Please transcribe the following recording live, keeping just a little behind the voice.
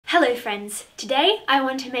Hello friends, today I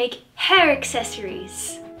want to make hair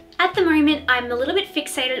accessories. At the moment I'm a little bit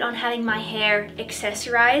fixated on having my hair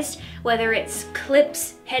accessorized, whether it's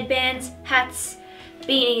clips, headbands, hats,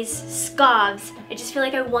 beanies, scarves. I just feel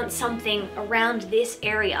like I want something around this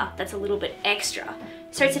area that's a little bit extra.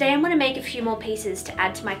 So today I'm going to make a few more pieces to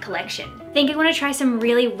add to my collection. I think I want to try some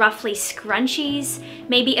really ruffly scrunchies,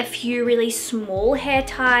 maybe a few really small hair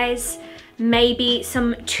ties, maybe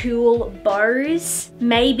some tulle bows,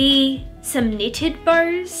 maybe some knitted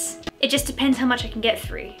bows. It just depends how much I can get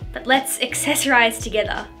through. But let's accessorize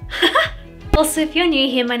together. Also, if you're new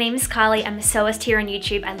here, my name is Carly. I'm a sewist here on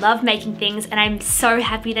YouTube. I love making things and I'm so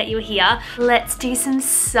happy that you're here. Let's do some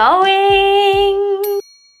sewing.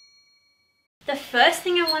 The first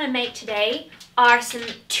thing I want to make today are some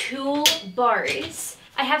tulle bows.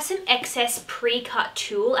 I have some excess pre-cut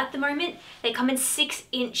tulle at the moment. They come in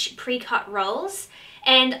 6-inch pre-cut rolls.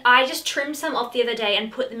 And I just trimmed some off the other day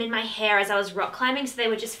and put them in my hair as I was rock climbing, so they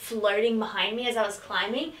were just floating behind me as I was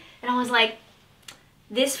climbing. And I was like,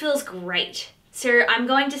 this feels great. So I'm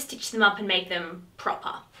going to stitch them up and make them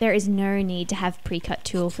proper. There is no need to have pre-cut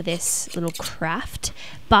tulle for this little craft,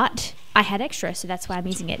 but I had extra, so that's why I'm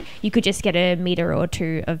using it. You could just get a meter or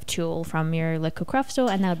two of tulle from your local craft store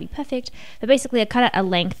and that would be perfect. But basically I cut out a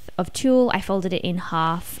length of tulle, I folded it in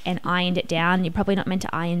half and ironed it down. You're probably not meant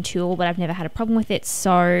to iron tulle, but I've never had a problem with it,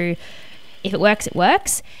 so if it works, it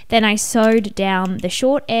works. Then I sewed down the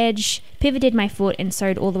short edge, pivoted my foot and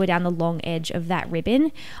sewed all the way down the long edge of that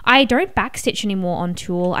ribbon. I don't backstitch anymore on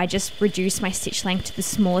tulle. I just reduce my stitch length to the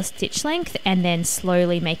smallest stitch length and then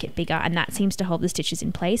slowly make it bigger, and that seems to hold the stitches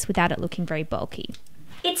in place without it looking very bulky.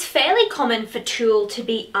 It's fairly common for tulle to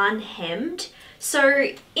be unhemmed. So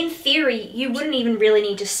in theory, you wouldn't even really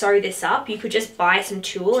need to sew this up. You could just buy some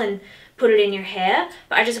tulle and put it in your hair,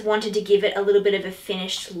 but I just wanted to give it a little bit of a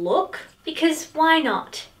finished look because why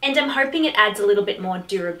not? And I'm hoping it adds a little bit more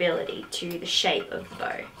durability to the shape of the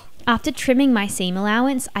bow. After trimming my seam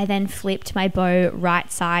allowance, I then flipped my bow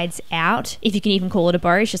right sides out. If you can even call it a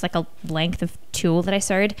bow, it's just like a length of tulle that I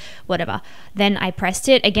sewed, whatever. Then I pressed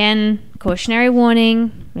it. Again, cautionary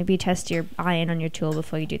warning, maybe test your iron on your tulle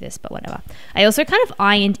before you do this, but whatever. I also kind of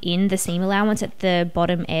ironed in the seam allowance at the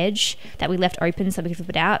bottom edge that we left open so we could flip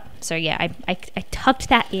it out. So yeah, I tucked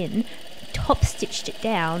that in, top stitched it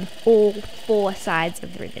down all 4 sides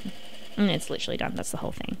of the ribbon. And it's literally done, that's the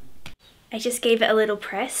whole thing. I just gave it a little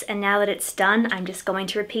press and now that it's done, I'm just going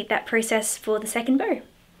to repeat that process for the second bow.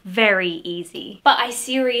 Very easy. But I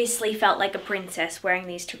seriously felt like a princess wearing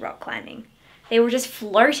these to rock climbing. They were just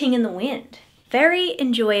floating in the wind. Very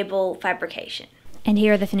enjoyable fabrication. And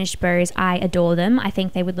here are the finished bows. I adore them. I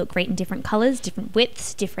think they would look great in different colors, different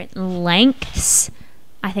widths, different lengths.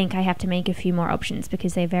 I think I have to make a few more options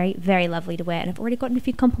because they're very, very lovely to wear. And I've already gotten a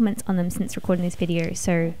few compliments on them since recording this video,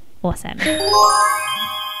 so awesome.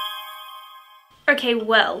 Okay,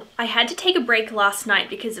 well, I had to take a break last night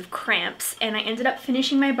because of cramps and I ended up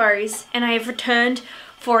finishing my bows and I have returned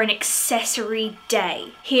for an accessory day.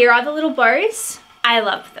 Here are the little bows. I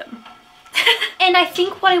love them. And I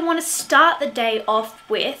think what I want to start the day off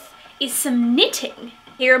with is some knitting.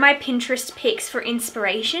 Here are my Pinterest pics for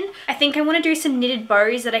inspiration. I think I want to do some knitted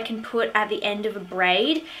bows that I can put at the end of a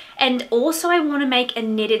braid, and also I want to make a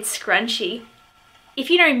knitted scrunchie. If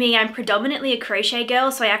you know me, I'm predominantly a crochet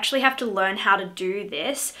girl, so I actually have to learn how to do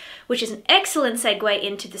this, which is an excellent segue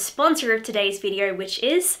into the sponsor of today's video, which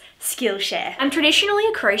is Skillshare. I'm traditionally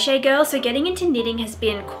a crochet girl, so getting into knitting has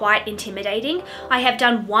been quite intimidating. I have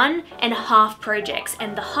done 1.5 projects,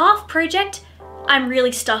 and the half project I'm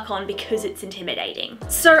really stuck on because it's intimidating.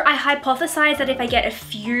 So I hypothesized that if I get a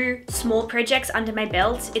few small projects under my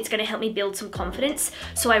belt, it's gonna help me build some confidence.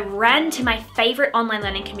 So I ran to my favorite online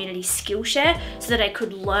learning community, Skillshare, so that I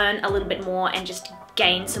could learn a little bit more and just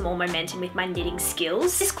gain some more momentum with my knitting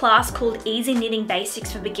skills. This class called Easy Knitting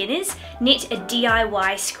Basics for Beginners knit a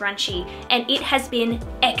DIY scrunchie, and it has been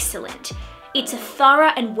excellent. It's a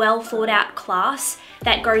thorough and well thought out class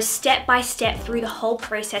that goes step by step through the whole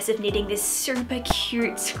process of knitting this super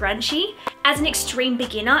cute scrunchie. As an extreme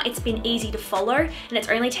beginner, it's been easy to follow and it's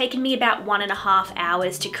only taken me about 1.5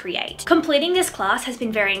 hours to create. Completing this class has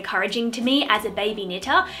been very encouraging to me as a baby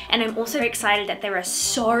knitter, and I'm also excited that there are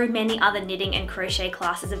so many other knitting and crochet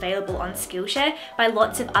classes available on Skillshare by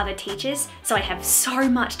lots of other teachers, so I have so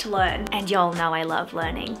much to learn, and y'all know I love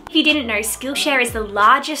learning. If you didn't know, Skillshare is the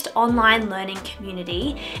largest online learning learning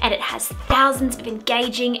community, and it has thousands of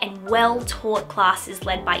engaging and well-taught classes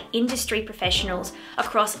led by industry professionals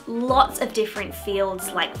across lots of different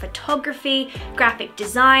fields like photography, graphic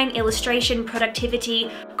design, illustration, productivity,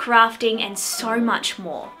 crafting, and so much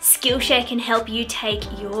more. Skillshare can help you take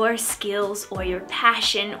your skills or your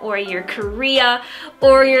passion or your career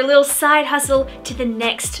or your little side hustle to the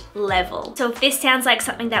next level. So if this sounds like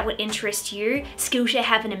something that would interest you, Skillshare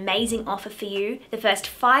have an amazing offer for you. The first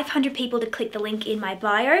 500 people to click the link in my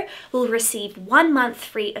bio will receive 1 month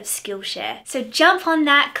free of Skillshare. So jump on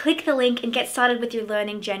that, click the link, and get started with your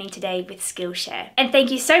learning journey today with Skillshare. And thank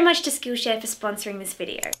you so much to Skillshare for sponsoring this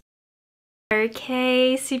video.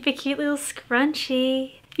 Okay, super cute little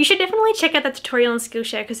scrunchie. You should definitely check out the tutorial on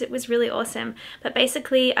Skillshare because it was really awesome. But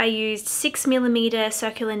basically I used 6mm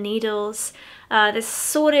circular needles, this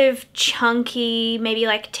sort of chunky, maybe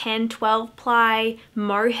like 10, 12 ply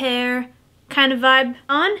mohair kind of vibe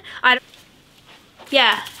on.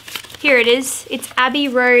 Yeah, here it is. It's Abbey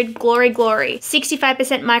Road Glory Glory. 65%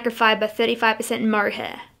 microfiber, 35%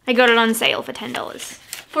 mohair. I got it on sale for $10.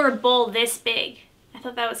 For a ball this big. I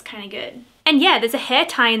thought that was kind of good. And yeah, there's a hair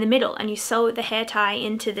tie in the middle and you sew the hair tie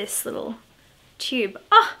into this little tube.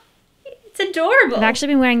 Oh, it's adorable. I've actually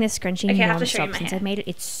been wearing this scrunchie non-stop since I made it.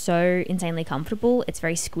 It's so insanely comfortable. It's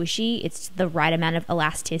very squishy. It's the right amount of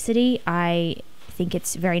elasticity. I think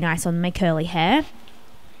it's very nice on my curly hair.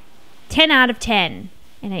 10 out of 10.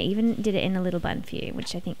 And I even did it in a little bun for you,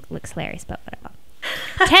 which I think looks hilarious, but whatever.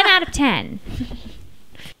 10 out of 10.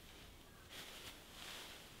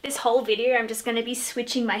 This whole video, I'm just going to be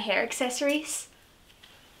switching my hair accessories.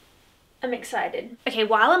 I'm excited. Okay,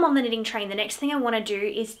 while I'm on the knitting train, the next thing I want to do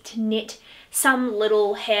is to knit some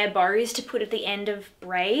little hair bows to put at the end of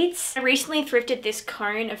braids. I recently thrifted this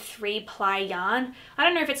cone of 3-ply yarn. I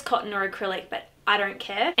don't know if it's cotton or acrylic, but I don't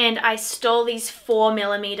care. And I stole these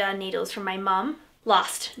 4mm needles from my mum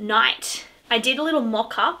last night. I did a little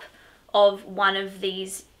mock-up of one of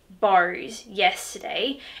these bows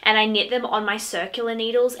yesterday and I knit them on my circular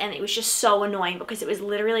needles, and it was just so annoying because it was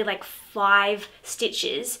literally like 5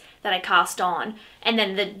 stitches that I cast on, and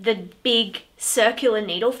then the big circular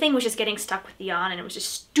needle thing was just getting stuck with the yarn and it was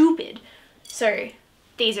just stupid. So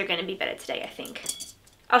these are going to be better today, I think.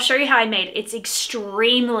 I'll show you how I made it. It's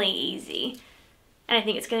extremely easy and I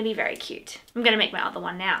think it's going to be very cute. I'm going to make my other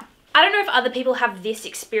one now. I don't know if other people have this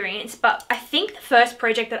experience, but I think the first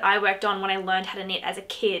project that I worked on when I learned how to knit as a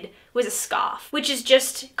kid was a scarf, which is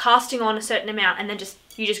just casting on a certain amount and then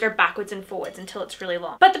you just go backwards and forwards until it's really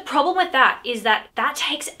long. But the problem with that is that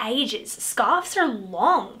takes ages. Scarves are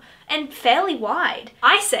long and fairly wide.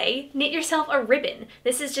 I say knit yourself a ribbon.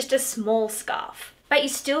 This is just a small scarf, but you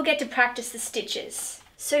still get to practice the stitches.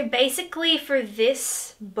 So basically for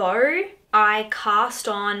this bow, I cast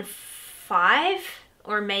on 5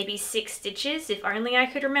 or maybe 6 stitches. If only I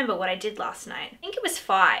could remember what I did last night. I think it was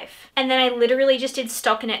 5. And then I literally just did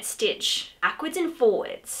stockinette stitch backwards and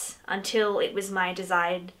forwards until it was my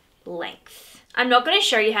desired length. I'm not going to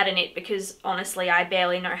show you how to knit because honestly I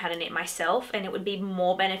barely know how to knit myself, and it would be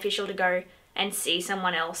more beneficial to go and see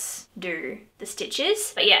someone else do the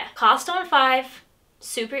stitches. But yeah, cast on 5,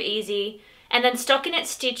 super easy. And then stockinette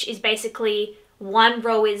stitch is basically one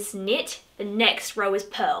row is knit, the next row is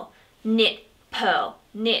purl. Knit, purl,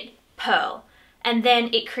 knit, purl. And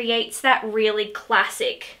then it creates that really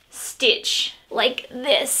classic stitch like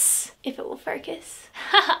this, if it will focus.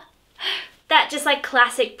 That just like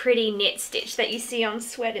classic pretty knit stitch that you see on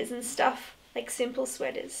sweaters and stuff, like simple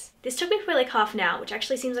sweaters. This took me for like half an hour, which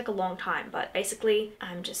actually seems like a long time, but basically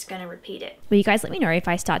I'm just gonna repeat it. Well, you guys let me know if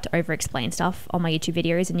I start to over-explain stuff on my YouTube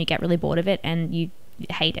videos and you get really bored of it and you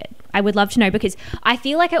hate it. I would love to know, because I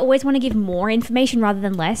feel like I always want to give more information rather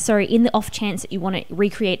than less. So in the off chance that you want to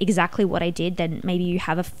recreate exactly what I did, then maybe you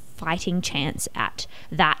have a fighting chance at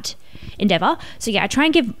that endeavor. So yeah, I try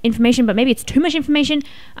and give information, but maybe it's too much information.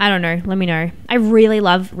 I don't know. Let me know. I really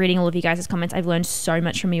love reading all of you guys' comments. I've learned so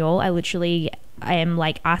much from you all. I am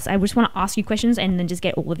like us. I just want to ask you questions and then just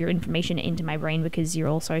get all of your information into my brain because you're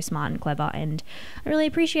all so smart and clever, and I really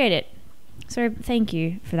appreciate it. So thank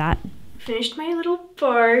you for that. Finished my little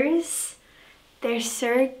bows. They're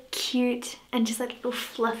so cute and just like little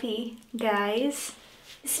fluffy guys.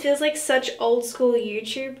 This feels like such old school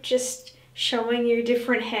YouTube, just showing you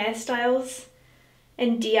different hairstyles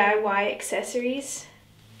and DIY accessories.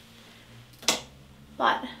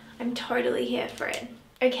 But I'm totally here for it.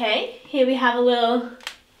 Okay, here we have a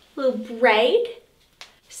little braid.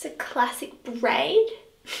 Just a classic braid.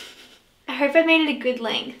 I hope I made it a good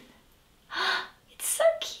length. It's so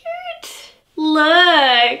cute.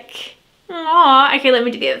 Look. Aww. Okay, let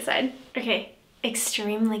me do the other side. Okay,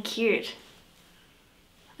 extremely cute.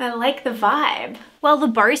 I like the vibe. Well, the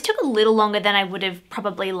bows took a little longer than I would have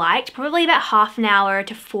probably liked, probably about half an hour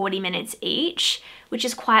to 40 minutes each, which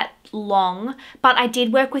is quite long, but I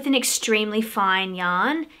did work with an extremely fine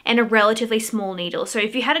yarn and a relatively small needle. So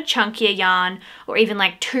if you had a chunkier yarn or even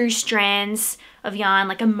like 2 strands of yarn,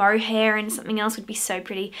 like a mohair and something else would be so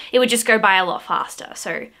pretty, it would just go by a lot faster.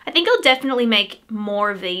 So I think I'll definitely make more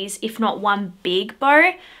of these, if not one big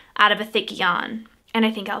bow out of a thick yarn, and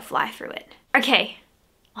I think I'll fly through it. Okay.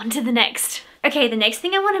 On to the next. Okay, the next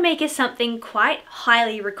thing I want to make is something quite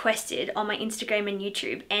highly requested on my Instagram and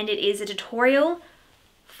YouTube, and it is a tutorial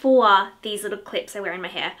for these little clips I wear in my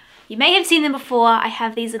hair. You may have seen them before. I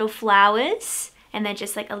have these little flowers, and they're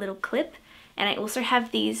just like a little clip, and I also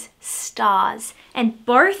have these stars, and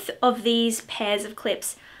both of these pairs of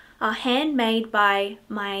clips are handmade by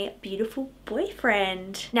my beautiful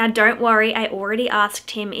boyfriend. Now don't worry, I already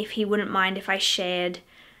asked him if he wouldn't mind if I shared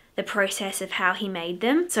the process of how he made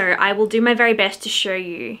them. So I will do my very best to show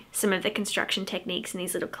you some of the construction techniques in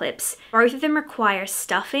these little clips. Both of them require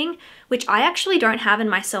stuffing, which I actually don't have in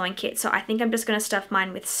my sewing kit, so I think I'm just going to stuff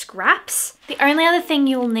mine with scraps. The only other thing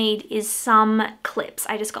you'll need is some clips.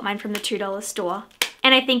 I just got mine from the $2 store.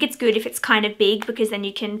 And I think it's good if it's kind of big, because then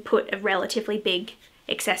you can put a relatively big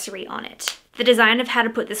accessory on it. The design of how to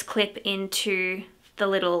put this clip into the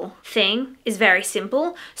little thing is very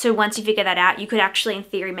simple. So once you figure that out, you could actually in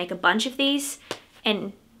theory make a bunch of these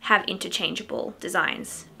and have interchangeable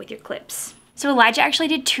designs with your clips. So Elijah actually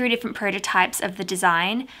did 2 different prototypes of the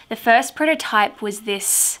design. The first prototype was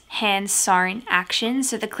this hand sewn action.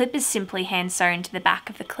 So the clip is simply hand sewn to the back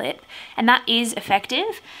of the clip, and that is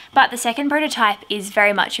effective. But the second prototype is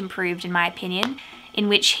very much improved in my opinion, in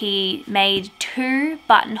which he made 2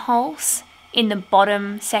 buttonholes in the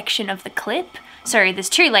bottom section of the clip. So there's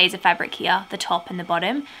 2 layers of fabric here, the top and the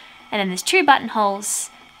bottom, and then there's 2 buttonholes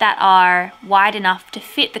that are wide enough to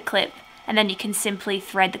fit the clip, and then you can simply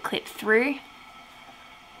thread the clip through,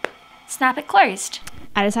 snap it closed.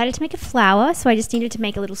 I decided to make a flower, so I just needed to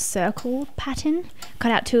make a little circle pattern,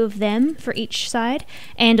 cut out 2 of them for each side,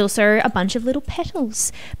 and also a bunch of little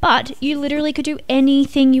petals. But you literally could do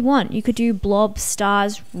anything you want. You could do blobs,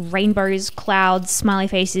 stars, rainbows, clouds, smiley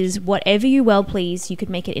faces, whatever you well please, you could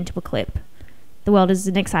make it into a clip. The world is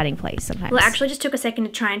an exciting place sometimes. Well, it actually just took a second to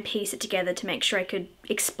try and piece it together to make sure I could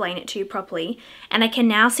explain it to you properly. And I can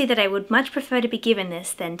now see that I would much prefer to be given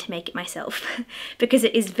this than to make it myself because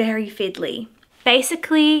it is very fiddly.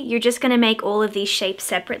 Basically, you're just going to make all of these shapes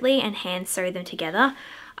separately and hand sew them together.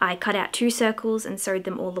 I cut out 2 circles and sewed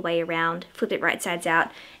them all the way around, flip it right sides out.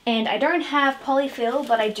 And I don't have polyfill,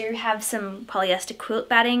 but I do have some polyester quilt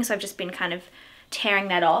batting, so I've just been kind of tearing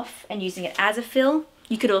that off and using it as a fill.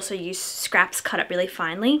 You could also use scraps cut up really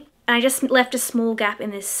finely. And I just left a small gap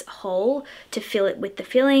in this hole to fill it with the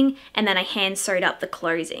filling, and then I hand sewed up the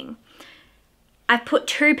closing. I've put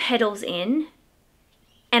 2 petals in,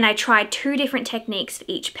 and I tried 2 different techniques for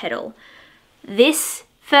each petal. This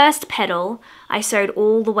first petal I sewed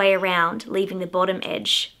all the way around, leaving the bottom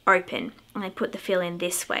edge open, and I put the fill in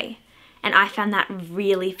this way. And I found that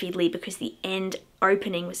really fiddly because the end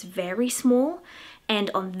opening was very small,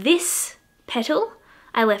 and on this petal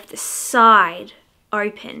I left the side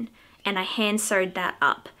open and I hand sewed that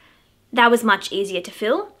up. That was much easier to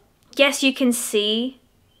fill. Yes, you can see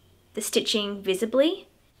the stitching visibly,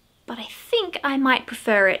 but I think I might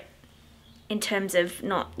prefer it in terms of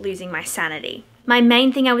not losing my sanity. My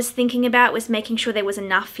main thing I was thinking about was making sure there was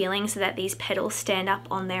enough filling so that these petals stand up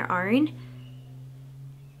on their own.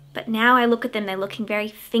 But now I look at them, they're looking very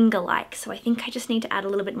finger-like, so I think I just need to add a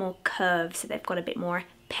little bit more curve so they've got a bit more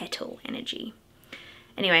petal energy.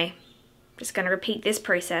 Anyway, just going to repeat this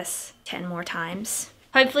process 10 more times.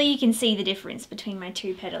 Hopefully you can see the difference between my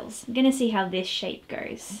 2 petals. I'm going to see how this shape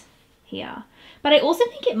goes here. But I also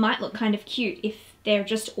think it might look kind of cute if they're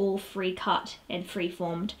just all free cut and free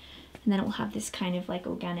formed. And then it will have this kind of like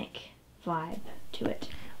organic vibe to it.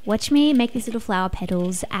 Watch me make these little flower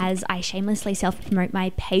petals as I shamelessly self-promote my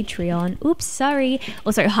Patreon. Oops, sorry.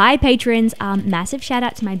 Also, hi patrons. Massive shout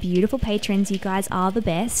out to my beautiful patrons. You guys are the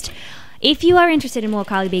best. If you are interested in more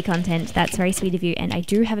Carly B content, that's very sweet of you, and I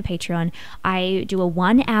do have a Patreon. I do a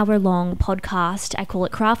 1 hour long podcast. I call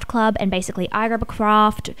it Craft Club, and basically I grab a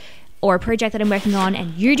craft or a project that I'm working on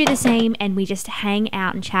and you do the same, and we just hang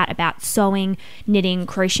out and chat about sewing, knitting,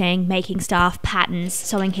 crocheting, making stuff, patterns,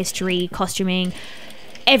 sewing history, costuming,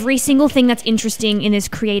 every single thing that's interesting in this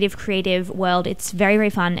creative world. It's very,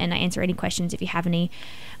 very fun, and I answer any questions if you have any.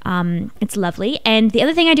 It's lovely. And the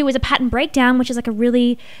other thing I do is a pattern breakdown, which is like a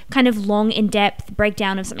really kind of long, in-depth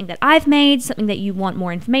breakdown of something that I've made, something that you want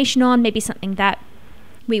more information on, maybe something that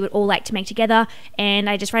we would all like to make together, and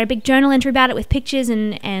I just write a big journal entry about it with pictures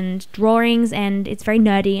and drawings, and it's very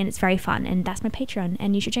nerdy and it's very fun, and that's my Patreon,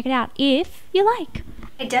 and you should check it out if you like.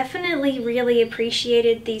 I definitely really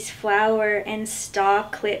appreciated these flower and star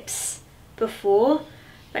clips before,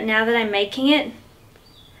 but now that I'm making it,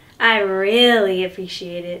 I really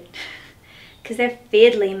appreciate it because they're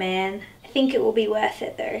fiddly, man. I think it will be worth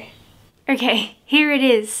it though. Okay, here it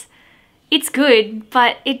is. It's good,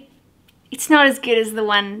 but it's not as good as the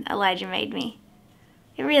one Elijah made me.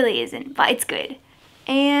 It really isn't, but it's good.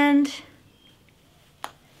 And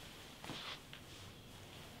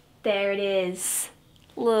there it is.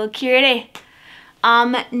 Little cutie.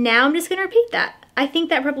 Now I'm just gonna repeat that. I think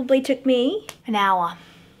that probably took me an hour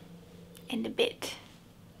and a bit.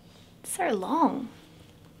 So long.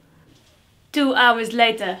 2 hours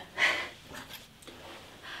later.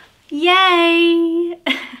 Yay!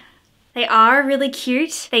 They are really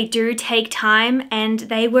cute. They do take time, and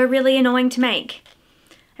they were really annoying to make.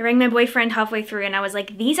 I rang my boyfriend halfway through and I was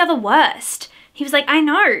like, these are the worst. He was like, I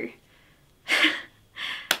know.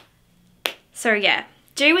 So yeah,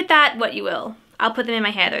 do with that what you will. I'll put them in my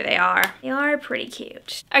hair though, they are pretty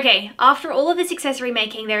cute. Okay, after all of this accessory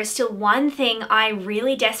making, there is still one thing I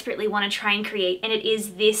really desperately want to try and create, and it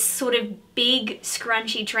is this sort of big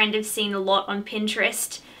scrunchie trend I've seen a lot on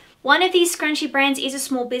Pinterest. One of these scrunchie brands is a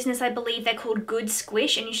small business, I believe. They're called Good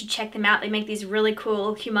Squish, and you should check them out. They make these really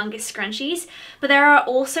cool, humongous scrunchies. But there are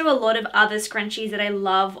also a lot of other scrunchies that I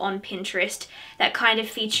love on Pinterest that kind of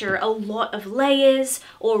feature a lot of layers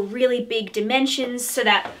or really big dimensions, so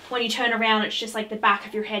that when you turn around, it's just like the back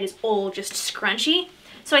of your head is all just scrunchy.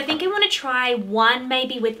 So I think I want to try one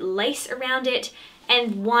maybe with lace around it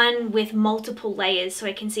and one with multiple layers, so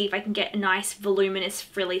I can see if I can get a nice voluminous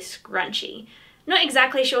frilly scrunchie. Not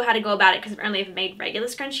exactly sure how to go about it because I've only ever made regular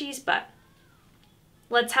scrunchies, but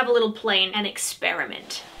let's have a little play and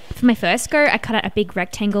experiment. For my first go, I cut out a big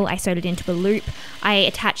rectangle, I sewed it into a loop, I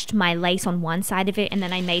attached my lace on one side of it, and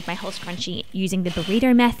then I made my whole scrunchie using the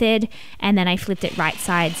burrito method, and then I flipped it right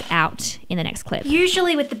sides out in the next clip.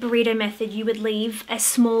 Usually with the burrito method, you would leave a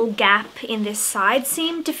small gap in this side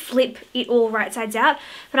seam to flip it all right sides out,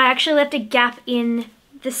 but I actually left a gap in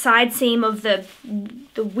the side seam of the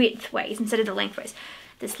width ways instead of the length ways.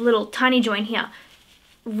 This little tiny joint here,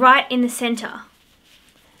 right in the center.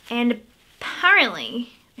 And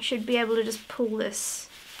apparently, I should be able to just pull this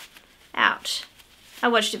out. I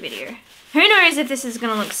watched a video. Who knows if this is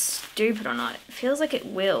gonna look stupid or not? It feels like it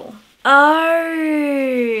will.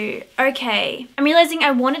 Oh, okay. I'm realizing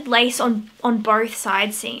I wanted lace on both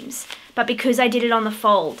side seams, but because I did it on the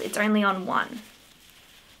fold, it's only on one.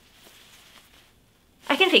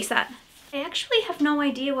 I can fix that. I actually have no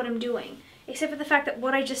idea what I'm doing, except for the fact that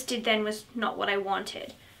what I just did then was not what I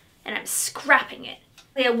wanted, and I'm scrapping it.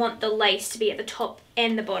 I want the lace to be at the top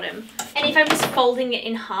and the bottom, and if I'm just folding it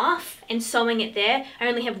in half and sewing it there, I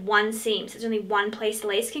only have one seam, so there's only one place the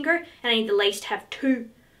lace can go, and I need the lace to have two.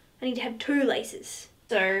 I need to have two laces.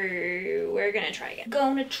 So we're gonna try again.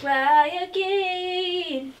 Gonna try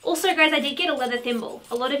again. Also guys, I did get a leather thimble.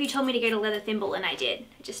 A lot of you told me to get a leather thimble, and I did.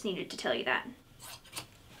 I just needed to tell you that.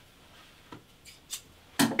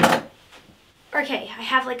 Okay, I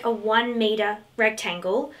have like a 1 meter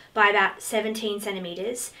rectangle by about 17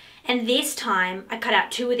 centimeters. And this time I cut out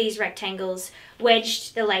 2 of these rectangles,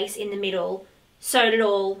 wedged the lace in the middle, sewed it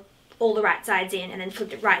all the right sides in, and then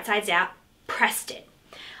flipped it right sides out, pressed it.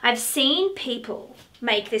 I've seen people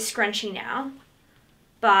make this scrunchie now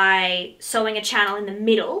by sewing a channel in the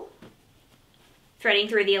middle, threading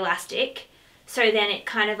through the elastic, so then it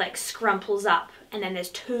kind of like scrumples up, and then there's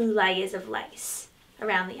 2 layers of lace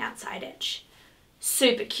around the outside edge.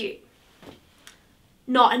 Super cute.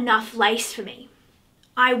 Not enough lace for me.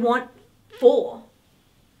 I want 4.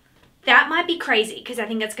 That might be crazy because I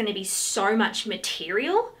think that's going to be so much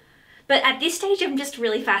material. But at this stage, I'm just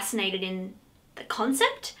really fascinated in the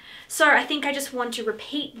concept. So I think I just want to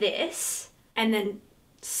repeat this and then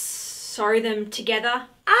sew them together.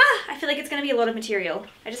 I feel like it's going to be a lot of material.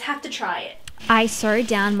 I just have to try it. I sewed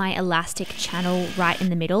down my elastic channel right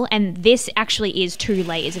in the middle, and this actually is 2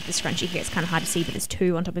 layers of the scrunchie here. It's kind of hard to see, but there's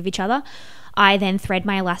 2 on top of each other. I then thread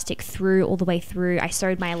my elastic through all the way through. I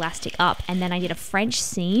sewed my elastic up, and then I did a French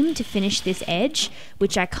seam to finish this edge,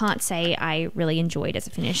 which I can't say I really enjoyed as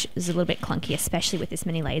a finish. It was a little bit clunky, especially with this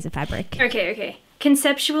many layers of fabric. Okay.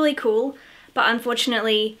 Conceptually cool, but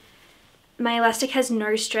unfortunately, my elastic has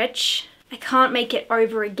no stretch. I can't make it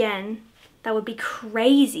over again. That would be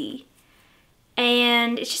crazy.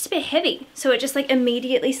 And it's just a bit heavy, so it just like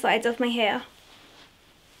immediately slides off my hair.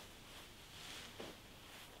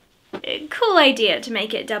 Cool idea to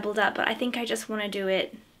make it doubled up, but I think I just want to do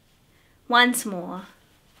it once more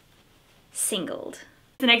singled.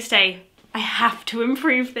 The next day, I have to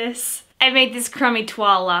improve this. I made this crummy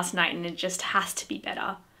toile last night and it just has to be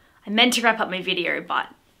better. I meant to wrap up my video, but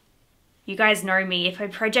you guys know me. If a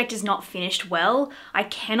project is not finished well, I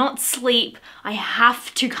cannot sleep. I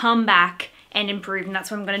have to come back and improve, and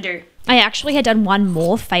that's what I'm gonna do. I actually had done one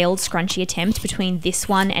more failed scrunchie attempt between this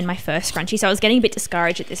one and my first scrunchie, so I was getting a bit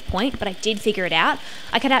discouraged at this point, but I did figure it out.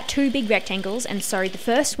 I cut out 2 big rectangles and sewed the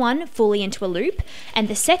first one fully into a loop, and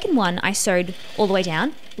the second one I sewed all the way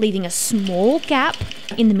down, leaving a small gap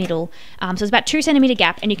in the middle. So it's about 2 centimeter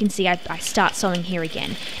gap, and you can see I start sewing here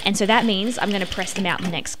again. And so that means I'm gonna press them out in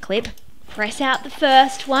the next clip. Press out the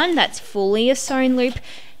first one, that's fully a sewn loop.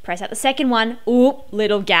 Press out the second one, ooh,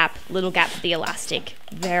 little gap for the elastic,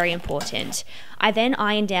 very important. I then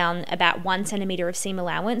iron down about 1 centimeter of seam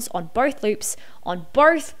allowance on both loops, on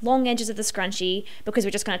both long edges of the scrunchie, because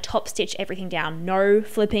we're just gonna top stitch everything down. No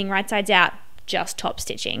flipping right sides out, just top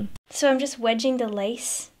stitching. So I'm just wedging the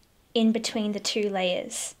lace in between the 2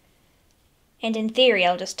 layers. And in theory,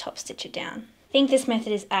 I'll just top stitch it down. I think this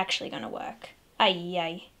method is actually gonna work.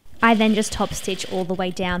 Ay. I then just top stitch all the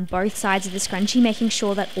way down both sides of the scrunchie, making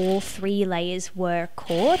sure that all 3 layers were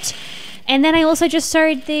caught. And then I also just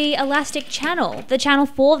sewed the elastic channel, the channel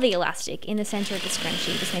for the elastic in the center of the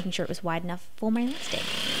scrunchie, just making sure it was wide enough for my elastic.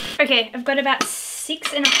 Okay, I've got about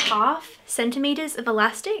 6.5 centimeters of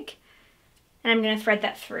elastic, and I'm gonna thread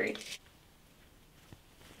that through.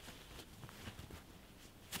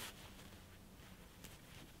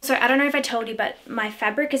 So I don't know if I told you, but my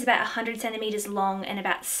fabric is about 100 centimeters long and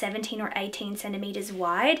about 17 or 18 centimeters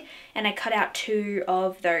wide, and I cut out 2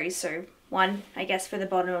 of those, so one I guess for the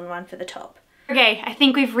bottom and one for the top. Okay, I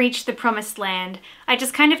think we've reached the promised land. I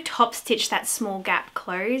just kind of top stitched that small gap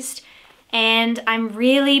closed, and I'm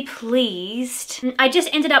really pleased. I just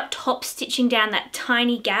ended up top stitching down that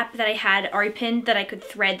tiny gap that I had open that I could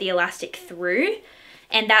thread the elastic through,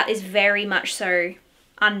 and that is very much so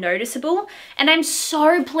unnoticeable. And I'm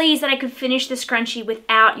so pleased that I could finish the scrunchie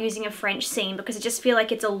without using a French seam, because I just feel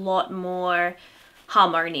like it's a lot more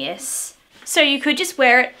harmonious. So you could just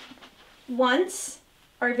wear it once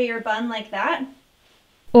over your bun like that.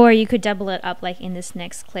 Or you could double it up like in this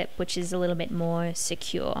next clip, which is a little bit more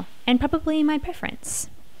secure and probably my preference.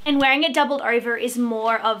 And wearing it doubled over is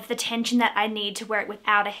more of the tension that I need to wear it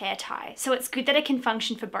without a hair tie. So it's good that it can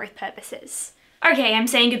function for both purposes. Okay, I'm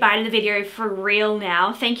saying goodbye to the video for real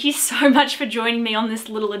now. Thank you so much for joining me on this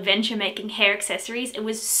little adventure making hair accessories. It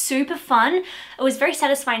was super fun. It was very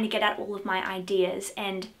satisfying to get out all of my ideas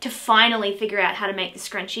and to finally figure out how to make the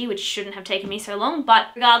scrunchie, which shouldn't have taken me so long, but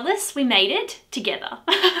regardless, we made it together.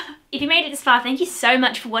 If you made it this far, thank you so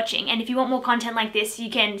much for watching, and if you want more content like this, you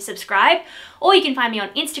can subscribe, or you can find me on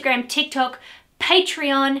Instagram, TikTok,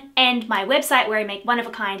 Patreon, and my website where I make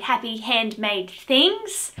one-of-a-kind, happy, handmade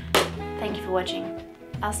things. Thank you for watching.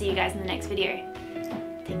 I'll see you guys in the next video.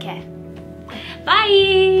 Take care.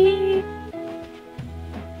 Bye!